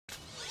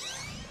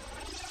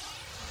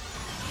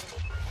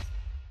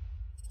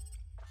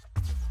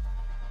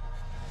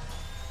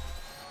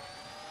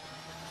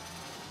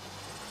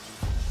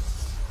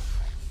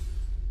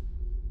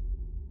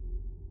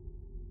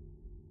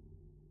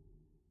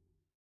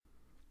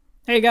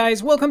Hey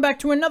guys, welcome back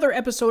to another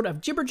episode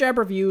of Jibber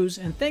Jabber Reviews,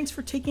 and thanks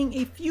for taking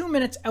a few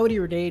minutes out of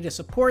your day to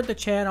support the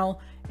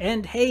channel,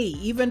 and hey,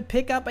 even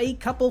pick up a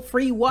couple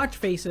free watch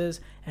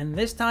faces, and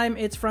this time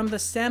it's from the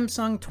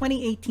Samsung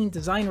 2018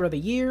 Designer of the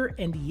Year,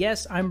 and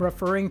yes, I'm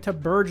referring to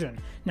Burgeon.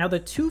 Now the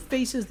two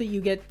faces that you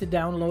get to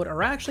download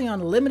are actually on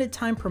limited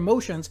time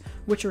promotions,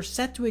 which are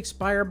set to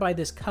expire by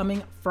this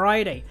coming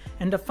Friday,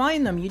 and to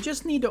find them you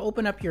just need to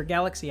open up your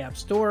Galaxy App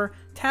Store,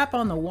 tap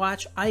on the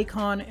watch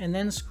icon, and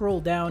then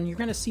scroll down. You're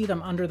going to see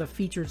them under the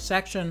featured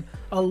section,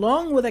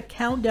 along with a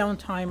countdown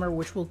timer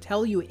which will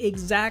tell you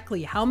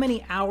exactly how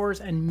many hours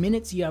and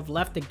minutes you have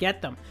left to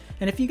get them.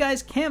 And if you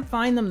guys can't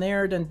find them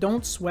there, then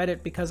don't sweat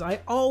it, because I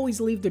always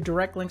leave the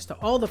direct links to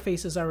all the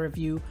faces I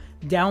review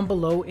down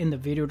below in the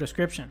video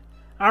description.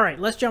 Alright,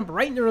 let's jump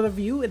right into the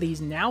review of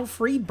these now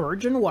free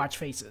Burgeon watch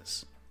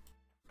faces.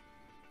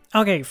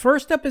 Okay,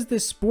 first up is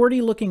this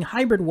sporty looking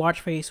hybrid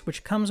watch face,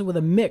 which comes with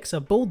a mix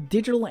of both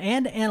digital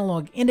and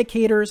analog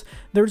indicators.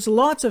 There's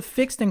lots of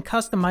fixed and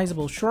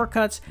customizable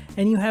shortcuts,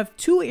 and you have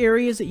two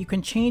areas that you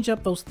can change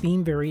up those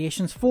theme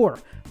variations for.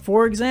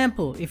 For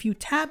example, if you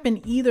tap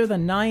in either the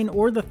 9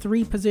 or the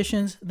 3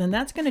 positions, then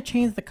that's going to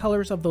change the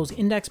colors of those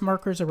index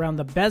markers around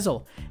the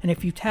bezel. And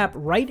if you tap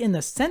right in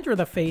the center of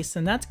the face,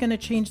 then that's going to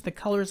change the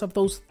colors of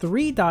those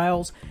 3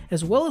 dials,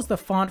 as well as the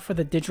font for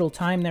the digital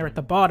time there at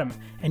the bottom.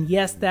 And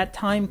yes, that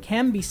time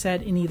can be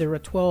set in either a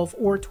 12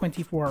 or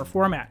 24-hour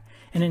format.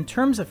 And in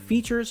terms of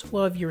features,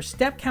 we'll have your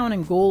step count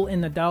and goal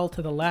in the dial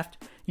to the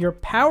left. Your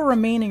power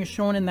remaining is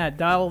shown in that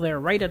dial there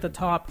right at the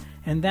top,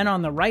 and then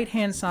on the right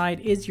hand side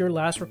is your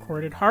last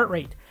recorded heart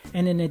rate.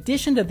 And in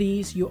addition to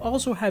these, you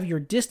also have your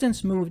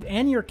distance moved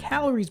and your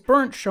calories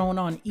burnt shown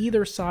on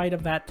either side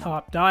of that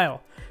top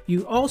dial.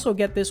 You also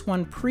get this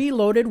one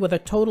preloaded with a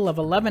total of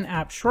 11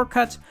 app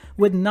shortcuts,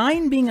 with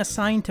 9 being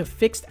assigned to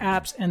fixed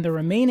apps and the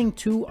remaining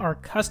 2 are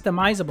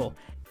customizable.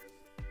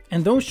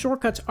 And those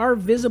shortcuts are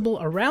visible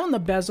around the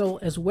bezel,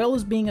 as well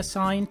as being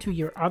assigned to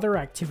your other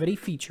activity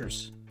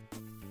features.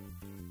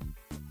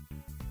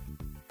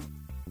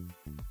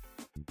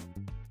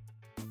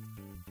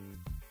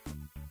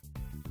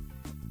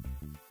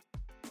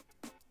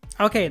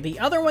 Okay, the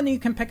other one that you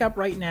can pick up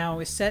right now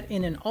is set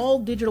in an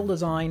all-digital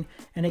design,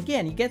 and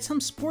again, you get some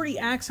sporty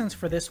accents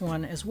for this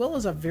one, as well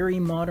as a very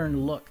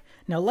modern look.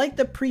 Now, like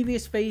the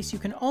previous face, you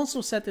can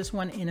also set this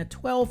one in a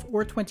 12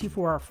 or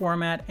 24-hour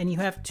format, and you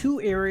have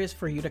 2 areas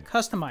for you to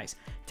customize.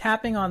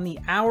 Tapping on the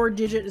hour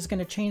digit is going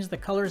to change the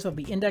colors of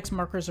the index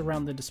markers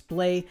around the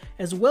display,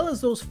 as well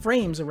as those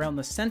frames around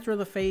the center of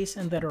the face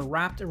and that are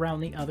wrapped around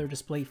the other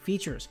display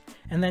features.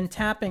 And then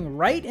tapping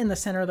right in the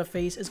center of the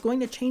face is going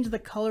to change the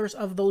colors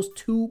of those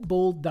 2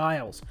 bold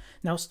dials.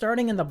 Now,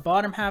 starting in the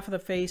bottom half of the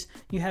face,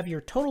 you have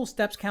your total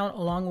steps count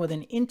along with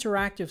an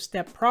interactive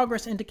step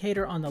progress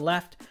indicator on the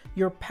left.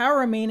 Your power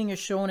remaining is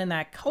shown in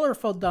that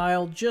colorful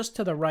dial just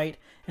to the right,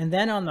 and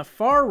then on the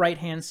far right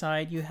hand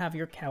side you have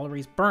your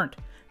calories burnt.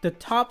 The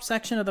top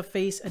section of the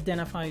face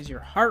identifies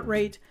your heart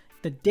rate,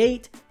 the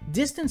date,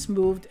 distance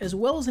moved, as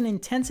well as an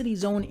intensity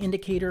zone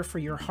indicator for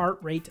your heart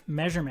rate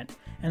measurement.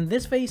 And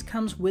this face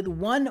comes with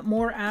 1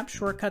 more app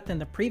shortcut than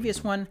the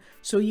previous one,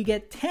 so you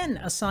get 10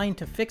 assigned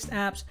to fixed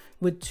apps,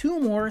 with 2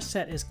 more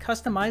set as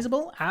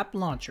customizable app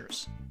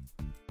launchers.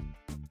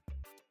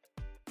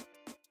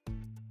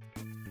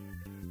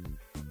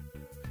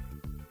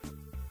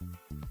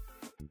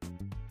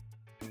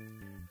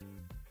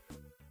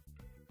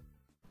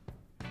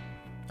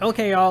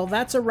 Okay y'all,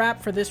 that's a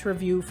wrap for this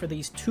review for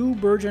these 2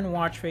 Burgeon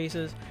watch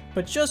faces,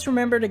 but just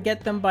remember to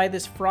get them by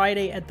this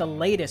Friday at the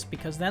latest,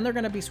 because then they're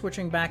going to be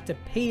switching back to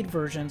paid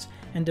versions,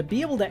 and to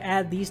be able to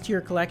add these to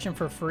your collection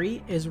for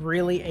free is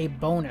really a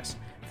bonus.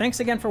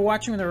 Thanks again for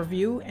watching the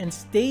review, and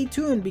stay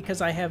tuned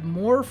because I have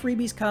more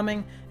freebies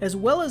coming, as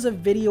well as a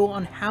video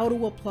on how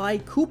to apply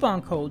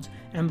coupon codes,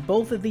 and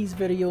both of these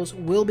videos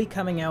will be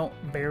coming out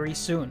very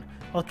soon.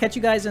 I'll catch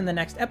you guys in the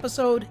next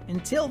episode.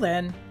 Until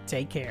then,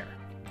 take care.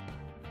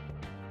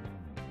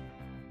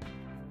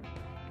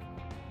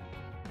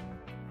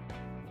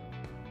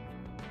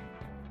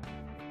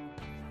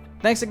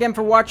 Thanks again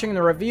for watching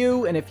the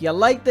review, and if you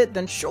liked it,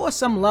 then show us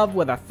some love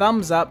with a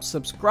thumbs up,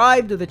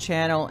 subscribe to the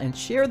channel, and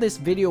share this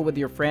video with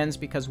your friends,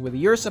 because with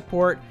your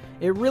support,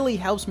 it really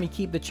helps me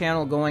keep the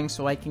channel going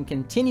so I can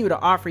continue to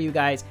offer you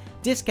guys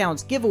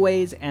discounts,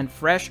 giveaways, and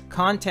fresh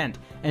content.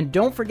 And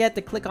don't forget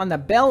to click on the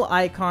bell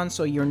icon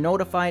so you're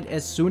notified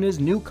as soon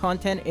as new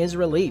content is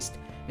released.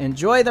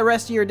 Enjoy the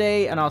rest of your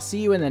day, and I'll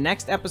see you in the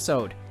next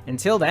episode.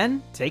 Until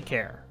then, take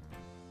care.